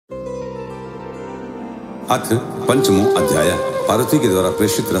अथ पंचमो अध्याय। पार्वती के द्वारा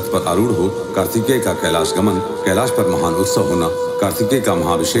प्रेषित रथ पर आरूढ़ हो कार्तिकेय का कैलाश गमन, कैलाश पर महान उत्सव होना, कार्तिकेय का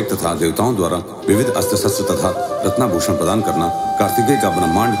महाभिषेक तथा देवताओं द्वारा विविध अस्त्र शस्त्र तथा रत्नाभूषण प्रदान करना, कार्तिकेय का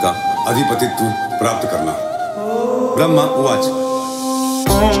ब्रह्मांड का अधिपतित्व प्राप्त करना। ब्रह्मा उवाच।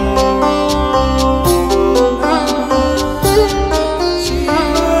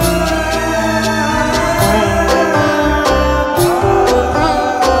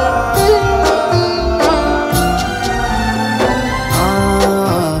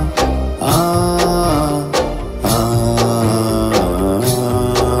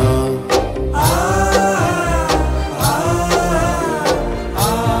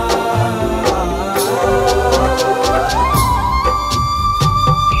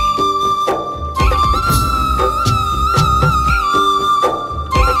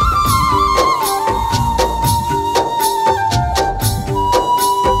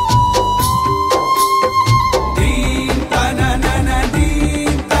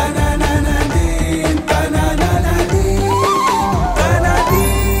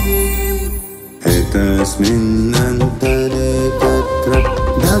 तस्मिन्नन्तरे तत्र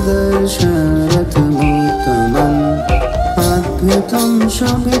ददर्श रथमुत्तमम् अद्भुतं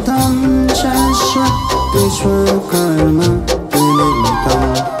शोभितं शस्य विश्वकर्मा विनिर्मितं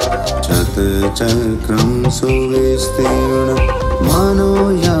शतचक्रं सुविस्तीर्णं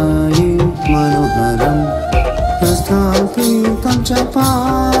मनोयायि मनोहरं प्रस्थापितं च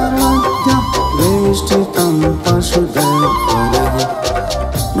पार्वत्या वेष्टितं पशुधरः।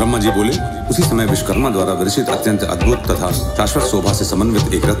 ब्रह्मा जी बोले, उसी समय विश्वकर्मा द्वारा विरचित अत्यंत अद्भुत तथा शाश्वत शोभा से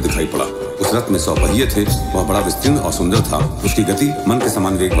समन्वित एक रथ दिखाई पड़ा। उस रथ में 100 पहिए थे। वह बड़ा विस्तीर्ण और सुंदर था। उसकी गति मन के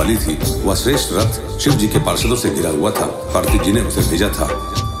समान वेग वाली थी। वह श्रेष्ठ रथ शिव जी के पार्षदों से घिरा हुआ था। पार्वती जी ने उसे भेजा था।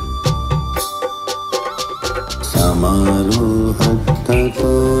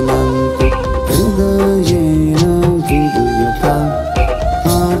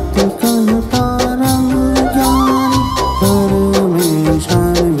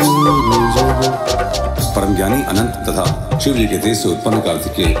 परम ज्ञानी अनंत तथा शिव जी के तेज से उत्पन्न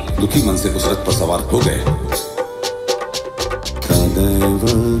कार्तिकेय दुखी मन से उस रथ पर सवार हो गए। तदैव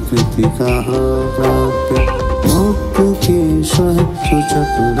कृतिकाः प्राप्य मुक्तिकेशः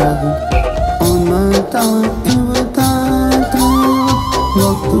सुचतुरः उन्मत्ता इव तत्रैव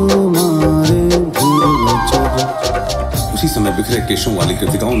वक्तुमारे धीरवचः। उसी समय बिखरे केशों वाली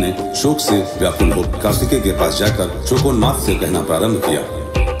कृतिकाओं ने शोक से व्याकुल हो कार्तिकेय के पास जाकर शोकोन्माद से कहना प्रारंभ किया।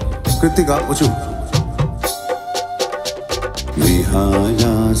 कृतिका उचु।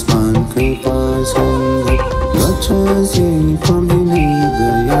 विहायास्मान् कृपासिन्धु गच्छसि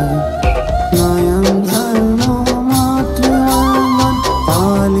त्वमभिनिदया नायं धर्मो मातृवर्मन्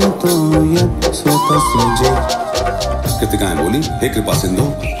पालितो यत् स्वतस्य जे। कृतिकाएं बोली, हे कृपा सिंधु,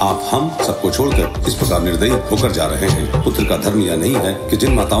 आप हम सबको छोड़कर इस प्रकार निर्दयी होकर जा रहे हैं। पुत्र का धर्म यह नहीं है कि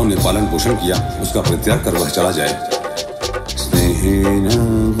जिन माताओं ने पालन पोषण किया उसका परित्याग कर वह चला जाए। स्नेहेन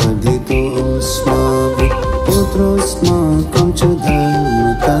वर्धितोऽस्माभिः पुत्रोऽस्माकं च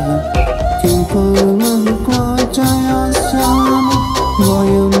धर्मतः किं कुर्मः क्व च यास्यामि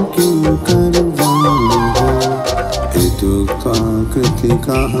वयं किं कुर्वामः। इत्युक्त्वा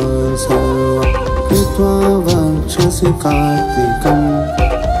कृतिकाः सर्वा कृत्वा वक्षसि कार्तिकं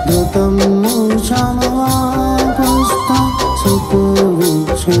धृतं मूषामवापस्तं सुपुरुषकारुणात्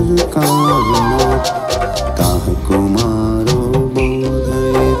ताः कुमारो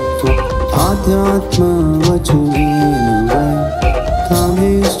बोधयित्वा आध्यात्मवचनेन वै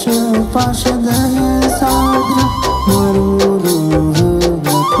ताभिश्च पार्षदः साग्र मरोरोह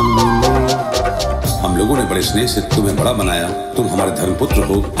रत्नमुने। हम लोगों ने बड़े स्नेह से तुम्हें बड़ा बनाया। तुम हमारे धर्मपुत्र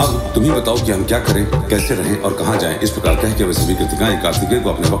हो। अब तुम ही बताओ कि हम क्या करें, कैसे रहें और कहाँ जाएं। इस प्रकार कह के वे सभी कृतिकाएं कार्तिकेय को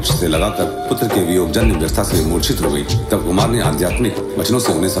अपने वक्ष से लगाकर पुत्र के वियोगजन्य व्यवस्था से मूर्छित हो गई। तब कुमार ने आध्यात्मिक वचनों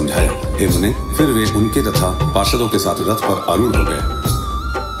से उन्हें समझाया। हे मुने, फिर वे उनके तथा पार्षदों के साथ रथ पर आरूढ़ हो गए।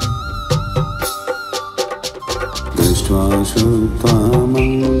 दृष्ट्वा श्रुत्वा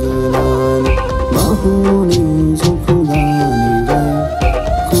मङ्गलानि बहूनि सुखदानि वै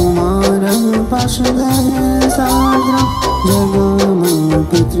कुमारः पार्षदः साग्रं जगाम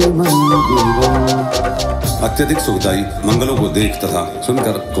पितृमन्दिरम्। अत्यधिक सुखदायी मंगलों को देख तथा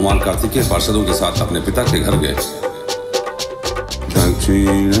सुनकर कुमार कार्तिकेय पार्षदों के साथ अपने पिता के घर गए।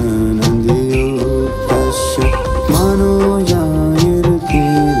 दक्षिणनन्द्योतस्य मनोयायिर्तेन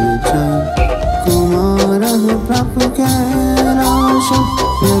च कुमारः प्राप्य कैलासं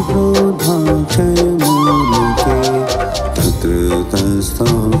व्यक्रोधाक्षयमूलिके तत्र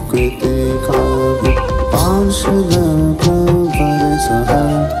तस्थौ कृतिकाभिः पार्षदप्रवरसः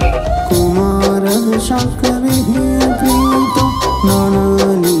कुमारः शङ्करिः प्रीतो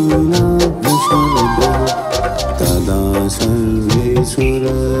नानालीलाभिषेकः।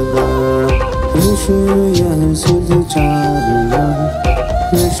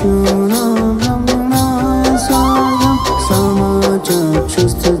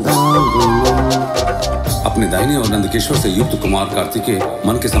 अपने दाहिने और नंदकेश्वर से युक्त कुमार कार्तिकेय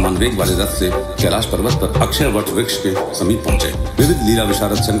मन के समान वेग वाले रथ से कैलाश पर्वत पर अक्षय वट वृक्ष के समीप पहुंचे। विविध लीला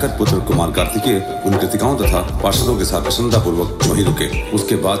विशारद शंकर पुत्र कुमार कार्तिकेय उन कृतिकाओं तथा पार्षदों के साथ प्रसन्नता पूर्वक वहीं रुके।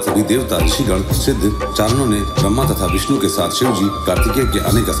 उसके बाद सभी देवता, ऋषिगण, सिद्ध, चारणों ने ब्रह्मा तथा विष्णु के साथ शिव जी कार्तिकेय के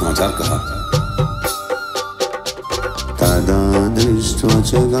आने का समाचार कहा। तदा दृष्ट्वा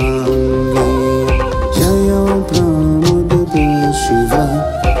च गाङ्गेय जयो प्रमुदित शिवः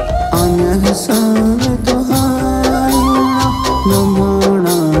अन्यः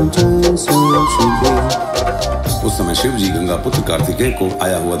ब्रह्मणा च सुरशिवे। उस समय शिव जी गंगा पुत्र कार्तिकेय को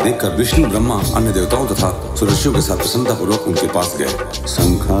आया हुआ देखकर विष्णु, ब्रह्मा, अन्य देवताओं तथा सुरर्षियों के साथ प्रसन्नता पूर्वक उनके पास गए।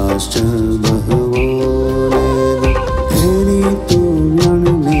 शंखाश्च बहवो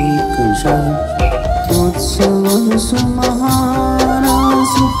हेरितुर्यणमेकशः उत्सवः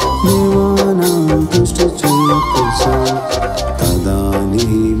सुमहारासु देवानां तुष्टचेतसः।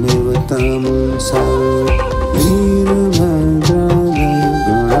 तदानीमेव तं सर्वे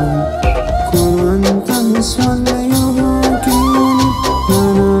वीरभद्रादयगणः कुर्वन्तः स्वनयोगेन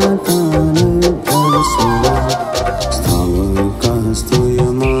नानातानभरसुरः। स्थावकाः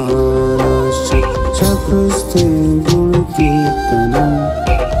स्तूयमानाश्च चक्रुस्ते गुणकीर्तनम्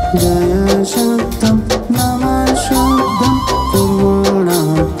जय शब्दं नमः शब्दं कुर्वाणः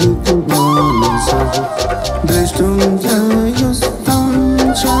पितृमानसः। द्रष्टुं जयुस्तं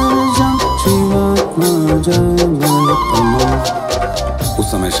शर्जं शिवात्मजमयतमः। उस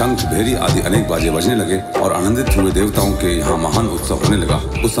समय शंख, भेरी आदि अनेक बाजे बजने लगे और आनंदित हुए देवताओं के यहाँ महान उत्सव होने लगा।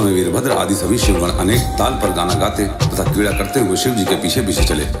 उस समय वीरभद्र आदि सभी शिवगण अनेक ताल पर गाना गाते तथा क्रीड़ा करते हुए शिव जी के पीछे पीछे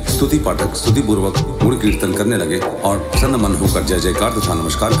चले। स्तुति पाठक स्तुति पूर्वक गुण कीर्तन करने लगे और प्रसन्न मन होकर जय जयकार तथा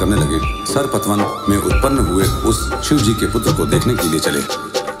नमस्कार करने लगे। सर्पतवन में उत्पन्न हुए उस शिव जी के पुत्र को देखने के लिए चले।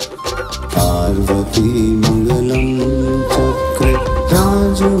 पार्वती मंगलम चक्रे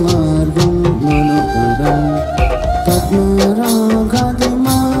राजमार्गं मनोहरं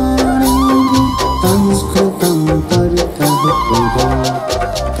पद्मरागादिमाणिभिः संस्कृतं परितः पुरं।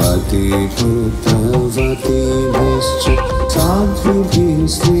 पतिपुत्रवतीभिश्च साध्वीभिः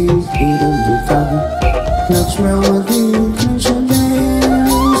श्रीभिरभितः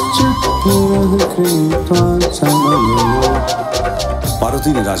लक्ष्म्यादिकृशदेवीश्च पुरः कृत्वा समयो।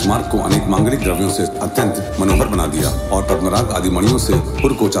 पार्वती ने राजमार्ग को अनेक मांगलिक द्रव्यों से अत्यंत मनोहर बना दिया और पद्मराग आदि मणियों से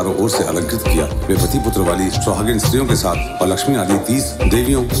पुर को चारों ओर से अलंकृत किया। वे पति पुत्र वाली सुहागिन स्त्रियों के साथ और लक्ष्मी आदि 30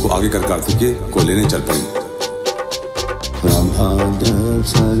 देवियों को आगे कर कार्तिकेय को लेने चल पड़ी। प्रभाद्र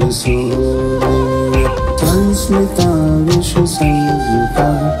सरसूर्य संस्मिता विषसंयुता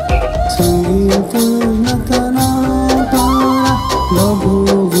संगीत नतनापारा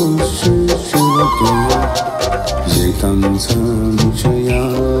बभूवुः शिवकेया। जेतं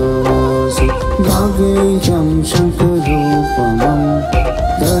समीक्षयामासु गागेयं शङ्करोपमं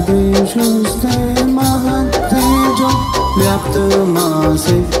ददेशुस्ते महत्तेजो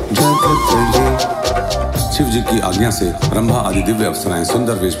व्याप्तमासे जगत्रये। शिव जी की आज्ञा से ब्रह्मा आदि दिव्य अप्सराएं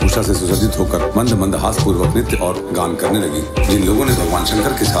सुंदर वेशभूषा से सुसज्जित होकर मंद मंद हास पूर्वक नृत्य और गान करने लगी। जिन लोगों ने भगवान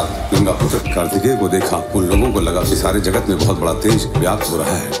शंकर के साथ गंगा पुत्र कार्तिकेय को देखा उन लोगों को लगा कि सारे जगत में बहुत बड़ा तेज व्याप्त हो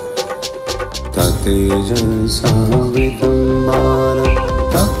रहा है। ततेजसावृतं बालं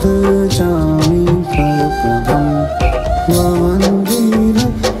तप्तचामी परप्रभं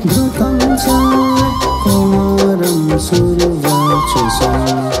ववन्दिरधृतं सर्वे कुमारं सुरवचसं।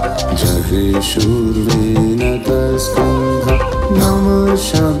 जहिषुर्वेणतस्कन्धः नमः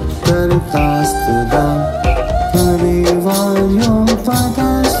शब्दर्तास्तदा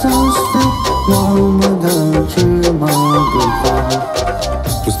परिवार्योपतस्तस्ते वामदक्षिणमागतः।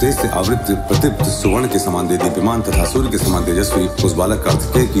 उस तेज से आवृत प्रदीप्त सुवर्ण के समान दीप्यमान तथा सूर्य के समान तेजस्वी उस बालक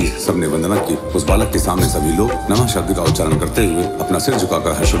कार्तिकेय की सबने वंदना की। उस बालक के सामने सभी लोग नमः शब्द का उच्चारण करते हुए अपना सिर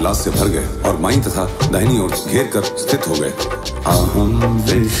झुकाकर हर्षोल्लास से भर गए और माई तथा दाहिनी ओर घेर कर स्थित हो गए। अहं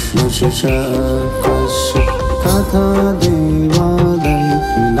विष्णुशिशकस्य तथा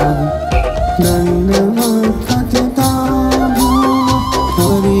देवादयिनः दण्डवत्पतिता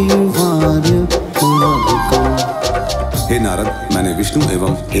परिवार्य पुनर्कम्। हे नारद, मैंने विष्णु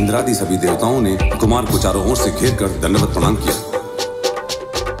एवं इंद्रादि सभी देवताओं ने कुमार को चारों ओर से घेर कर दंडवत प्रणाम किया।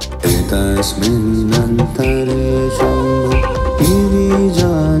 एतस्मिन्नन्तरे शम्भो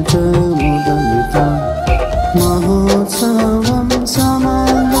गिरिजा च मुदमिता महोत्सवं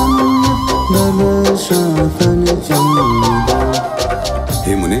समागम्य ददर्शतनिजं।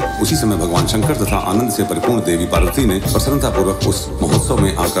 हे मुने, उसी समय भगवान शंकर तथा आनंद से परिपूर्ण देवी पार्वती ने प्रसन्नता पूर्वक उस महोत्सव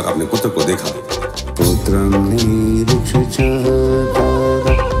में आकर अपने पुत्र को देखा। पुत्रं निरीक्ष्य च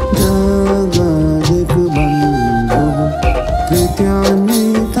जगदिकबन्धुः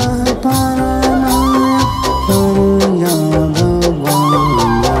प्रीत्यान्वितः परमाय परया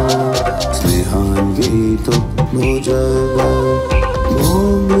भवान् स्नेहान्वितो भुजग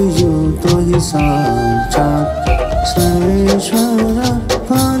भोगयुतो हि साक्षात् सर्वेश्वर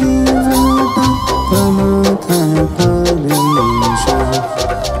परिव्रत परमतत परेश।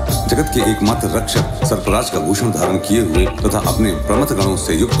 जगत के एकमात्र रक्षक सर्पराज का भूषण धारण किए हुए तथा अपने प्रमथ गणों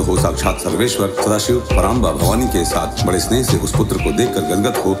से युक्त हो साक्षात सर्वेश्वर सदाशिव पराम्बा भवानी के साथ बड़े स्नेह से उस पुत्र को देखकर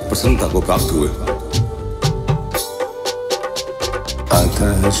गदगद हो प्रसन्नता को प्राप्त हुए।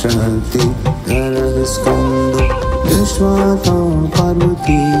 अथ शक्ति धरः स्कंदो दृष्ट्वा तं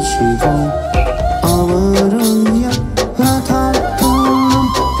पार्वती शिवा अवरुह्य रथात्तमं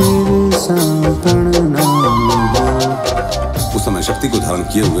तिरसा प्रणनामः। उस समय शक्ति को धारण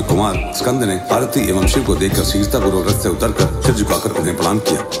किए हुए कुमार स्कंद ने पार्वती एवं शिव को देखकर शीघ्रतापूर्वक रथ से उतरकर सिर झुकाकर उन्हें प्रणाम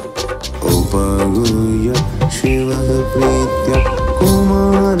किया। उपगूह्य शिवः प्रीत्य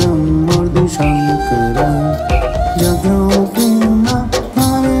कुमारं मूर्धशङ्करं जघ्रौ प्रेम्णा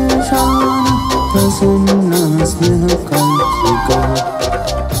परेशान् प्रसन्नः स्नेहकल्पितः।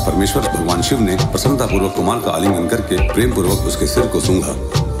 परमेश्वर भगवान शिव ने प्रसन्नतापूर्वक कुमार का आलिंगन करके प्रेम पूर्वक उसके सिर को सूंघा।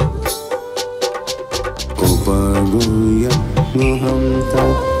 उपगूह्य गुहं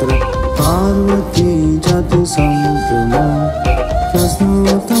तत्र पार्वती जातु सम्भ्रमा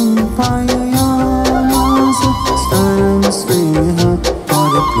प्रस्नुतं पाययामास स्तरं स्नेहः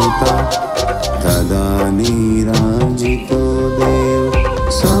परप्लुता। तदा नीराजितो देव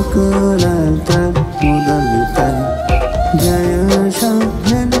सकलत्र मुदलितः जय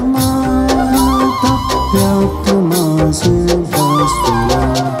शब्देन माता व्याप्तमास वस्तुना।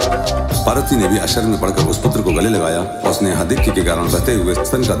 पार्वती ने भी आश्चर्य में पड़कर उस पुत्र को गले लगाया और उसने आधिक्य के कारण बहते हुए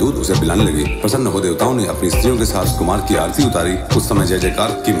स्तन का दूध उसे पिलाने लगी। प्रसन्न हो देवताओं ने अपनी स्त्रियों के साथ कुमार की आरती उतारी। उस समय जय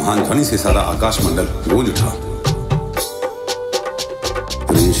जयकार की महान ध्वनि से सारा आकाश मंडल गूंज उठा।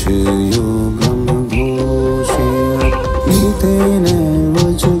 ऋषयो ब्रह्मघोषेण गीतेन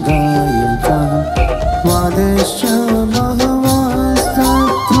वज्रगायकाः वादश्च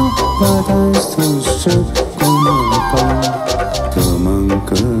बहवस्तत्र पतस्तुश्च कुमकम्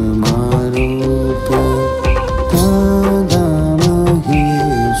त्वमङ्कमारोप्य तदा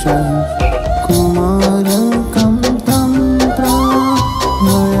महेशः कुमारकं तं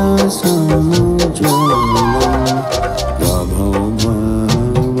प्रामया समुज्ज्वलम् प्रभो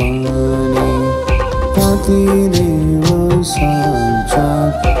भवानि पतिदेव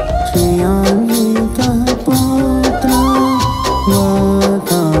साक्षात् श्रियान्वितः पुत्रः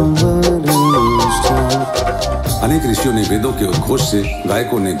वतावरेष्ठः। अनेक ऋषियों ने वेदों के उद्घोष से,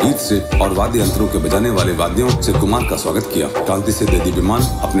 गायकों ने गीत से और वाद्य यंत्रों के बजाने वाले वाद्यों से कुमार का स्वागत किया। कांति से देदीप्यमान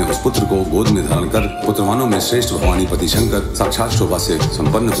अपने उस पुत्र को गोद में धारण कर पुत्रवानों में श्रेष्ठ भवानी पति शंकर साक्षात शोभा से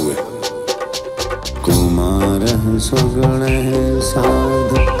संपन्न हुए। कुमारः स्वगणः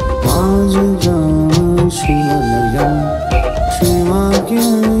साधु वाजगाम शिवलयं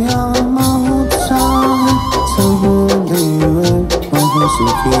शिवाज्ञया महोत्साह सबोदेव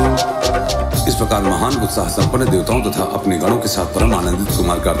बहुसुखी। इस प्रकार महान उत्साह संपन्न देवताओं तथा अपने गणों के साथ परम आनंदित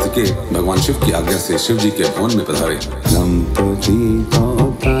कुमार कार्तिकेय भगवान शिव की आज्ञा से शिव जी के भवन में पधारे। दम्पतितो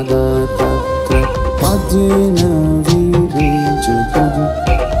तदा तत्र पद्येन विरेचतः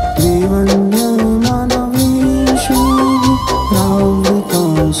त्रिवण्यमानवेशैः प्रावृतो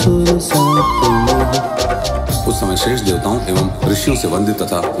सुरसत्तमः। उस समय शेष देवताओं एवं ऋषियों से वंदित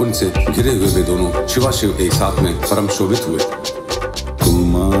तथा उनसे घिरे हुए वे दोनों शिवाशिव एक साथ में परम शोभित हुए।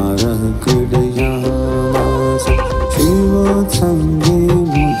 कुमारः क्रीडयामास शिवोत्सङ्गे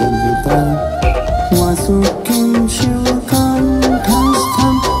मुदलितः वासुकिं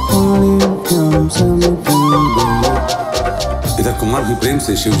शिवकण्ठस्थं पाणिभ्यां समुपीडयत्। इधर कुमार भी प्रेम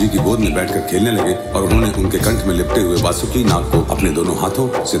से शिव जी की गोद में बैठकर खेलने लगे और उन्होंने उनके कंठ में लिपटे हुए वासुकी नाग को अपने दोनों हाथों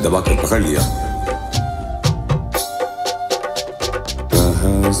से दबाकर पकड़ लिया।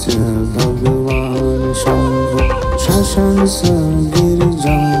 रहस्य भगवान् शंभु शशंस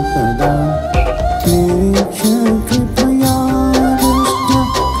गिरिजां तदा निरीक्ष्य कृपया दृष्ट्या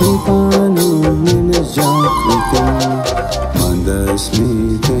कृपालुनिलजाकृतिं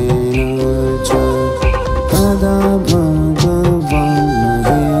मन्दस्मितेन च तदा भगवान्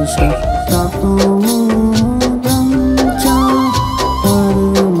महेशः प्राप्तोदं च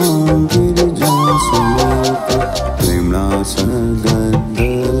परमां गिरिजासमेत प्रेम्णा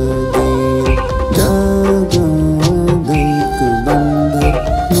सगद्गदीर जगदैकबन्धु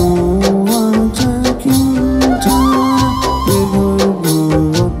नोवाच किञ्चन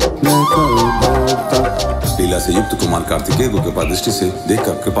विभुर्भुवो न कल्पत। लीला से युक्त कुमार कार्तिकेय को कृपा दृष्टि से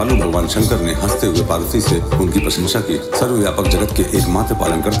देखकर कृपालु भगवान शंकर ने हंसते हुए पार्वती से उनकी प्रशंसा की। सर्वव्यापक जगत के एकमात्र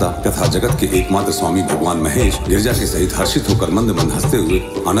पालनकर्ता तथा जगत के एकमात्र स्वामी भगवान महेश गिरिजा के सहित हर्षित होकर मंद मंद हंसते हुए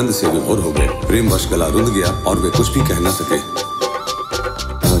आनंद से विभोर हो गए। प्रेमवश गला रुंध गया और वे कुछ भी कह न सके।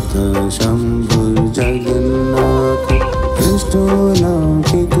 अथ शंभुर्जगन्नाथ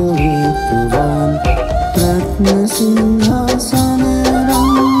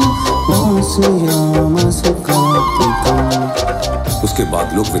बाद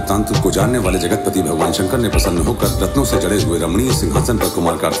लोक वृत्तांत को जानने वाले जगतपति भगवान शंकर ने प्रसन्न होकर रत्नों से जड़े हुए रमणीय सिंहासन पर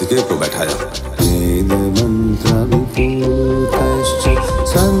कुमार कार्तिकेय को बैठाया। वेद मंत्र विपूतश्च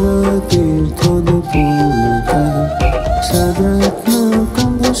सर्वतीर्थोदपूर्णतः सद्रत्न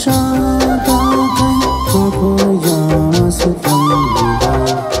कुंभशाताकं तपोयामसतं विदा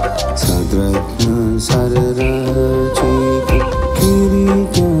सद्रत्न सररचितं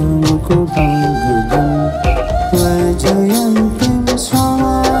किरीटमुकुटाङ्गदं वैजयन्तीं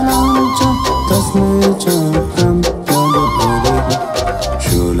स्वानां च तस्मै चक्रं तदहरिः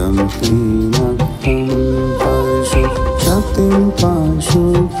शूलं तीनक्तं परशु शक्तिं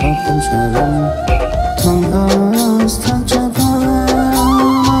पाशुपतं शरं त्वं च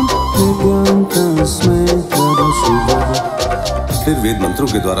परामं विद्यां तस्मै शिवा। फिर वेद मंत्रों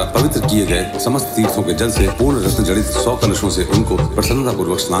के द्वारा पवित्र किए गए समस्त तीर्थों के जल से पूर्ण रत्न जड़ित 100 कलशों से उनको प्रसन्नता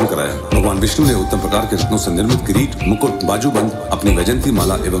पूर्वक स्नान कराया। भगवान विष्णु ने उत्तम प्रकार के रत्नों से निर्मित किरीट, मुकुट, बाजूबंद, अपनी वैजयंती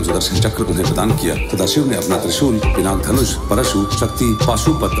माला एवं सुदर्शन चक्र उन्हें प्रदान किया तथा शिव ने अपना त्रिशूल, पिनाक धनुष, परशु, शक्ति,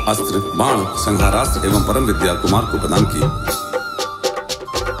 पाशुपत, अस्त्र, बाण, संहारास्त्र एवं परम विद्या कुमार को प्रदान की।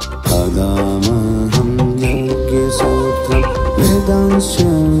 पदामहं यज्ञसूत्रं वेदांश्च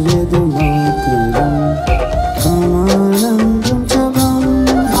वेदमातरं कामानन्दं च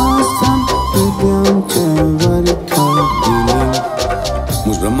ब्रह्मास्त्रं विद्यां च वरदायिनीं।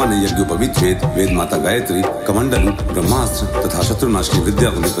 मुझ ब्रह्मा ने यज्ञोपवीत वेद, वेद माता गायत्री, कमंडलु, ब्रह्मास्त्र तथा शत्रुनाशनी विद्या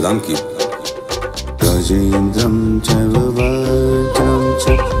उन्हें प्रदान की। गजेन्द्रं च वज्रं च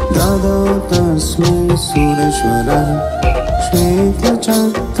ददौ तस्मै सुरेश्वरः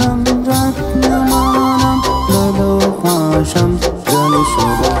श्वेतचक्रं रत्नमानं ददौ पाशं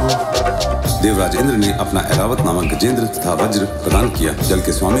जलेश्वरः। देवराज इंद्र ने अपना ऐरावत नामक गजेंद्र तथा वज्र प्रदान किया। जल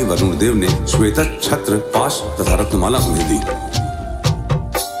के स्वामी वरुण देव ने श्वेत छत्र, पाश तथा रत्नमाला उन्हें दी।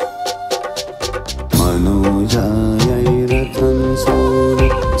 मनोजायैरथं सूर्य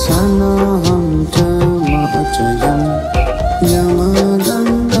सनाहं च महचयं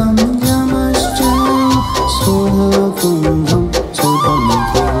यमदण्डं यमश्च सुधकुम्भं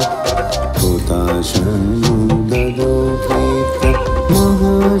सुधमिति हुताशनो ददौ प्रीत्य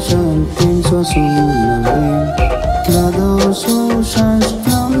महाशक्तिं स्वसूनवे ददौ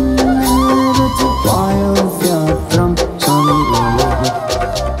सुषष्ट्रं वायव्यात्रं समिरवः।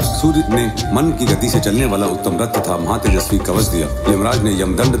 सूर्य ने मन की गति से चलने वाला उत्तम रथ तथा महातेजस्वी कवच दिया। यमराज ने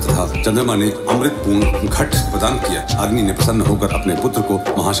यमदंड तथा चंद्रमा ने अमृतपूर्ण घट प्रदान किया। अग्नि ने प्रसन्न होकर अपने पुत्र को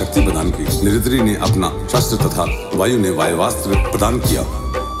महाशक्ति प्रदान की। निरुद्री ने अपना शस्त्र तथा वायु ने वायुवास्त्र प्रदान किया।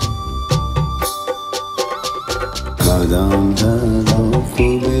 कदां ददौ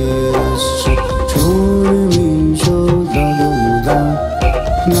कुबेरश्च चूर्णीशो ददमुदा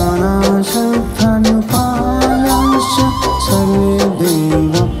नानाशक्तानुपायांश्च सर्वे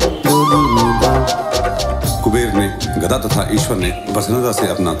देवा ददमुदा। कुबेर ने गदा तथा ईश्वर ने प्रसन्नता से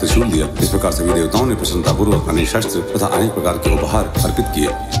अपना त्रिशूल दिया। इस प्रकार सभी देवताओं ने प्रसन्नता पूर्वक अनेक शस्त्र तथा अनेक प्रकार के उपहार अर्पित किए।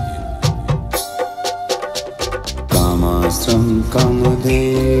 कामास्त्रं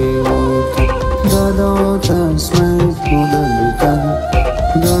कामदेवो ददौ तस्मै मुदलिकः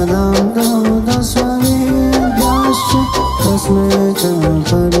ददां दशविद्याश्च तस्मै च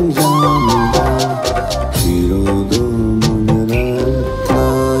पर्यामुदा। शिरोदो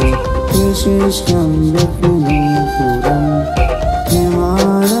मुनिरत्नानि विशिष्टं रत्नपुरं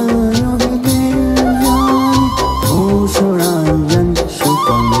हिमालयविदिव्यानि भूषणान्यं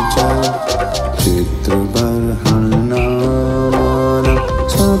शुकं च चित्रबर्हणनामानं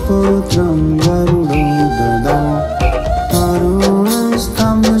स्वपुत्रं गरुडो ददौ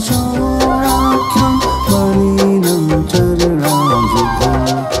अरुणस्तं शोणाख्यं बलिनं चरणायुधम्।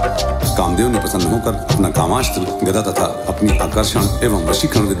 कामदेव ने प्रसन्न होकर अपना कामास्त्र, गदा तथा अपनी आकर्षण एवं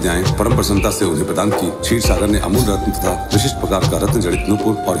वशीकरण विद्याएं परम प्रसन्नता से उन्हें प्रदान की। क्षीर सागर ने अमूल रत्न तथा विशिष्ट प्रकार का रत्न जड़ित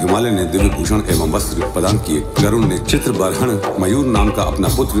नुपुर और हिमालय ने दिव्य भूषण एवं वस्त्र प्रदान किए। गरुड़ ने चित्रबर्हण मयूर नाम का अपना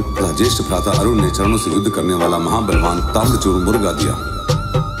पुत्र तथा ज्येष्ठ भ्राता अरुण ने चरणों से युद्ध करने वाला महाबलवान ताम्रचूर्ण मुर्गा दिया।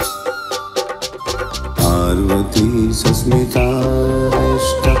 पार्वती सस्मिता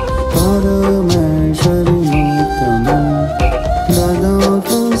हृष्टा परमेश्वरीमुत्तमं ददौ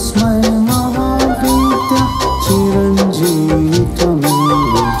तस्मै महाप्रीत्य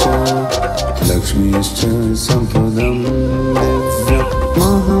चिरञ्जीवित्वमेव च। लक्ष्मीश्च सम्पदं दिव्यं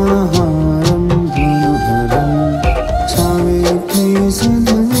महाहारं मनोहरं सावित्री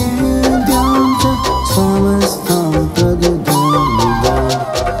सिद्धिविद्यां च समस्तां प्रददां मुदा।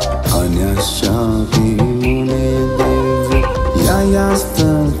 अन्यश्चापि मुने दिव्य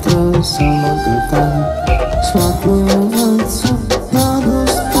यायास्तत्र समगतः स्वात्मवत्स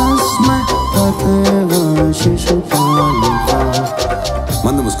दादुस्तस्मै तथैव शिशुपालिका।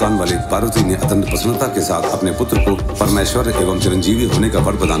 मंद मुस्कान वाली पार्वती ने अत्यंत प्रसन्नता के साथ अपने पुत्र को परमेश्वर एवं चिरंजीवी होने का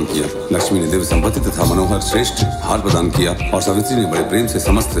वर प्रदान किया। लक्ष्मी ने दिव्य संपत्ति तथा मनोहर श्रेष्ठ हार प्रदान किया और सावित्री ने बड़े प्रेम से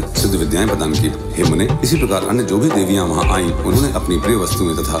समस्त सिद्ध विद्याएं प्रदान की। हे मुने, इसी प्रकार अन्य जो भी देवियां वहां आईं, उन्होंने अपनी प्रिय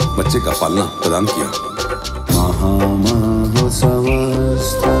वस्तुएं तथा बच्चे का पालना प्रदान किया।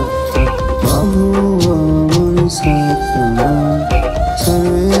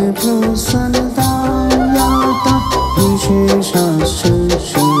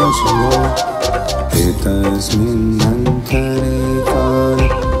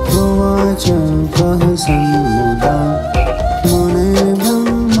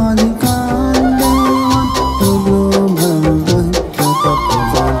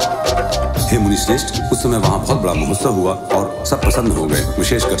 उस समय वहाँ बहुत बड़ा महोत्सव हुआ और सब प्रसन्न हो गए।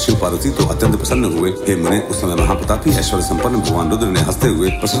 विशेषकर शिव पार्वती तो अत्यंत प्रसन्न हुए। हे मुने, उस समय महाप्रतापी ऐश्वर्य संपन्न भगवान रुद्र ने हंसते हुए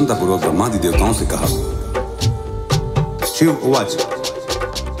प्रसन्नता पूर्वक ब्रह्मादि देवताओं से कहा। शिव उवाच,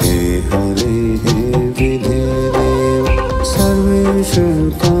 हे हरे हे विधिदेव सर्वेषु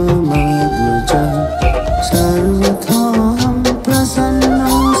कामद्वच सर्वथाहं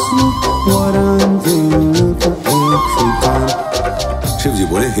प्रसन्नोऽस्मि वरान् वृणुत ऐक्षिकान्। शिव जी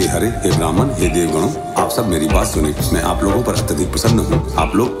बोले, हे हरे, हे ब्राह्मण, हे देवगणों, आप सब मेरी बात सुने। मैं आप लोगों पर अत्यधिक प्रसन्न हूँ।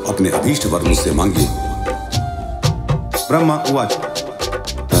 आप लोग अपने अभीष्ट वर मुझसे मांगिए। ब्रह्मा उवाच,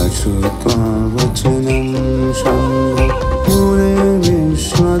 श्रुत्वा वचनं शम्भो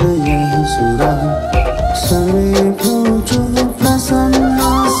मुनिर्विस्मदयः सुराः सर्वे प्रोचुः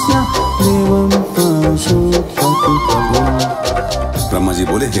प्रसन्नास्य देवं पशुपतिप्रभुम्। ब्रह्मा जी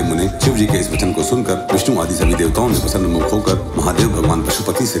बोले, हे मुने, शिव जी के इस वचन को सुनकर विष्णु आदि सभी देवताओं ने प्रसन्न मुख होकर महादेव भगवान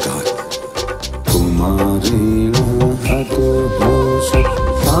पशुपति से कहा। कुमारेण हतो घोष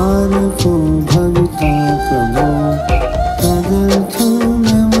तारको भविता प्रभो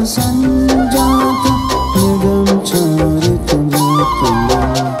तदर्थमेव संजात निगम चरितमुत्तमम्।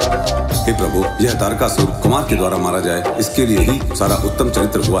 हे प्रभु, यह तारकासुर कुमार के द्वारा मारा जाए, इसके लिए ही सारा उत्तम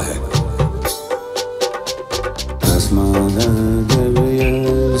चरित्र हुआ है।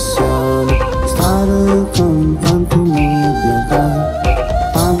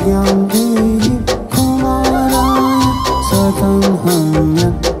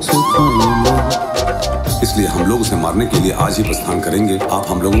 इसलिए हम लोग उसे मारने के लिए आज ही प्रस्थान करेंगे। आप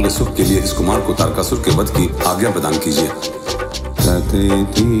हम लोगों के सुख के लिए इस कुमार को तारकासुर के वध की आज्ञा प्रदान कीजिए।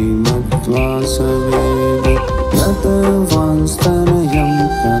 ततेति मत्वा सवेद गतवांस्तनयं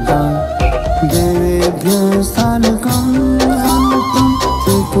तदा देवेभ्यः स्थानकं हन्तुं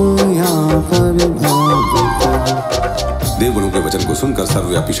त्रिपुर्या परिभावितः। देवगणों के वचन को सुनकर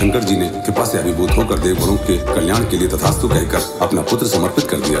सर्वव्यापी शंकर जी ने कृपा से अभिभूत होकर देवगणों के कल्याण के लिए तथास्तु कहकर अपना पुत्र समर्पित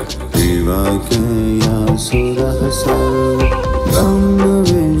कर दिया। देवासुरः सर्वे ब्रह्म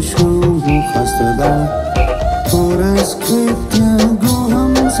विष्णु मुखस्तदा पुरस्कृत्य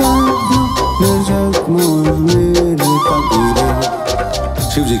गुहं सद्यो निर्जग्मुर्मिलितगिरे।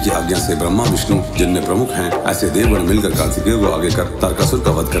 शिव जी की आज्ञा से ब्रह्मा विष्णु जिनमें प्रमुख हैं, ऐसे देवगण मिलकर कार्तिकेय को आगे कर तारकासुर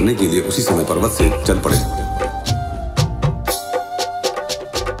का वध करने के लिए उसी समय पर्वत से चल पड़े।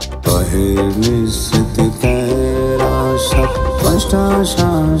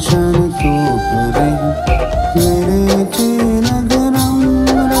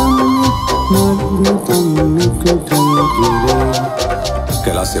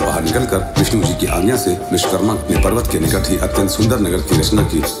 कैलाश से बाहर निकलकर विष्णु जी की आज्ञा से विश्वकर्मा ने पर्वत के निकट ही अत्यंत सुंदर नगर की रचना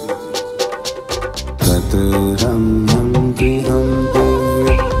की।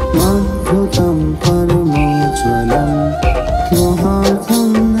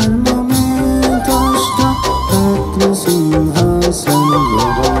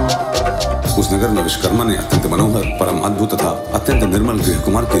 उस नगर में विश्वकर्मा ने अत्यंत मनोहर, परम अद्भुत तथा अत्यंत निर्मल गृह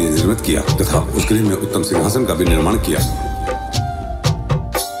कुमार के लिए निर्मित किया तथा उस गृह में उत्तम सिंहासन का भी निर्माण किया।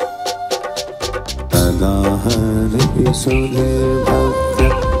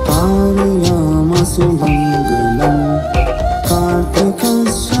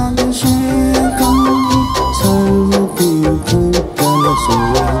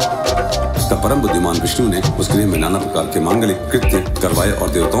 तब परम बुद्धिमान विष्णु ने उस गृह में नाना प्रकार के मांगलिक कृत्य करवाए और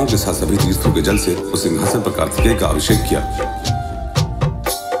देवताओं के साथ सभी तीर्थों के जल से उस सिंहासन पर कार्तिकेय का अभिषेक किया।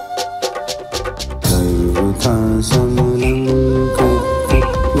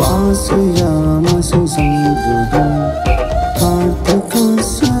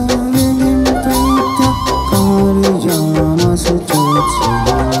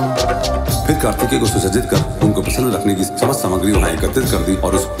 फिर कार्तिकेय को सुसज्जित कर उनको प्रसन्न रखने की समस्त सामग्री वहाँ एकत्रित कर दी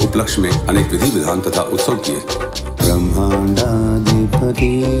और उस उपलक्ष्य में अनेक विधि विधान तथा उत्सव किए।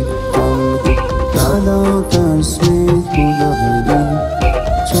 ब्रह्मांडाधिपति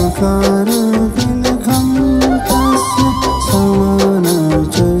चकार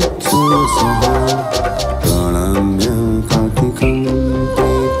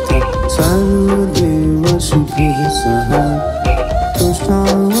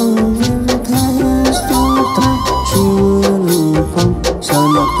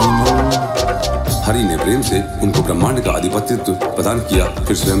भ्रातृत्व प्रदान किया।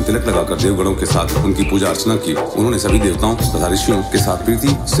 फिर स्वयं तिलक लगाकर देवगणों के साथ उनकी पूजा अर्चना की। उन्होंने सभी देवताओं तथा ऋषियों के साथ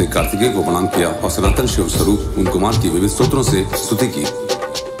प्रीति से कार्तिकेय को प्रणाम किया और सनातन शिव स्वरूप उन कुमार की विविध स्तोत्रों से स्तुति की।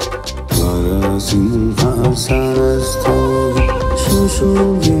 सिंहासनस्थो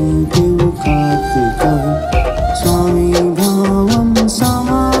शुशुभे कार्तिकः स्वामी भावं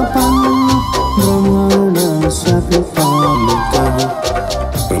समापन्न ब्रह्मांडस्य पितामहः।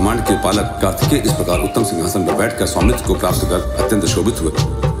 ब्रह्मांड के पालक कार्तिकेय इस प्रकार उत्तम सिंहासन पर बैठकर स्वामित्व को प्राप्त कर अत्यंत शोभित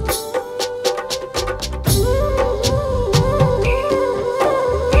हुए।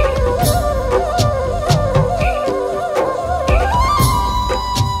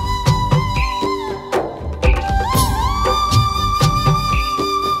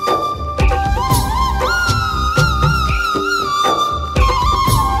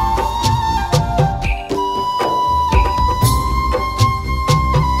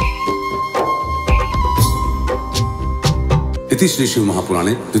 इति श्री शिव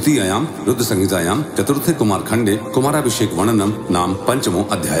महापुराणे द्वितीयायाम रुद्रसंहितायाम चतुर्थे कुमारखंडे कुमाराभिषेक वर्णनम नाम पंचमो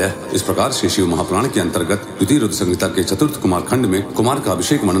अध्याय। इस प्रकार श्री शिव महापुराण के अंतर्गत द्वितीय रुद्र संहिता के चतुर्थ कुमारखंड में कुमार का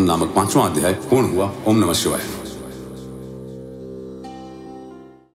अभिषेक वर्णन नामक 5वां अध्याय पूर्ण हुआ। ओम नमः शिवाय।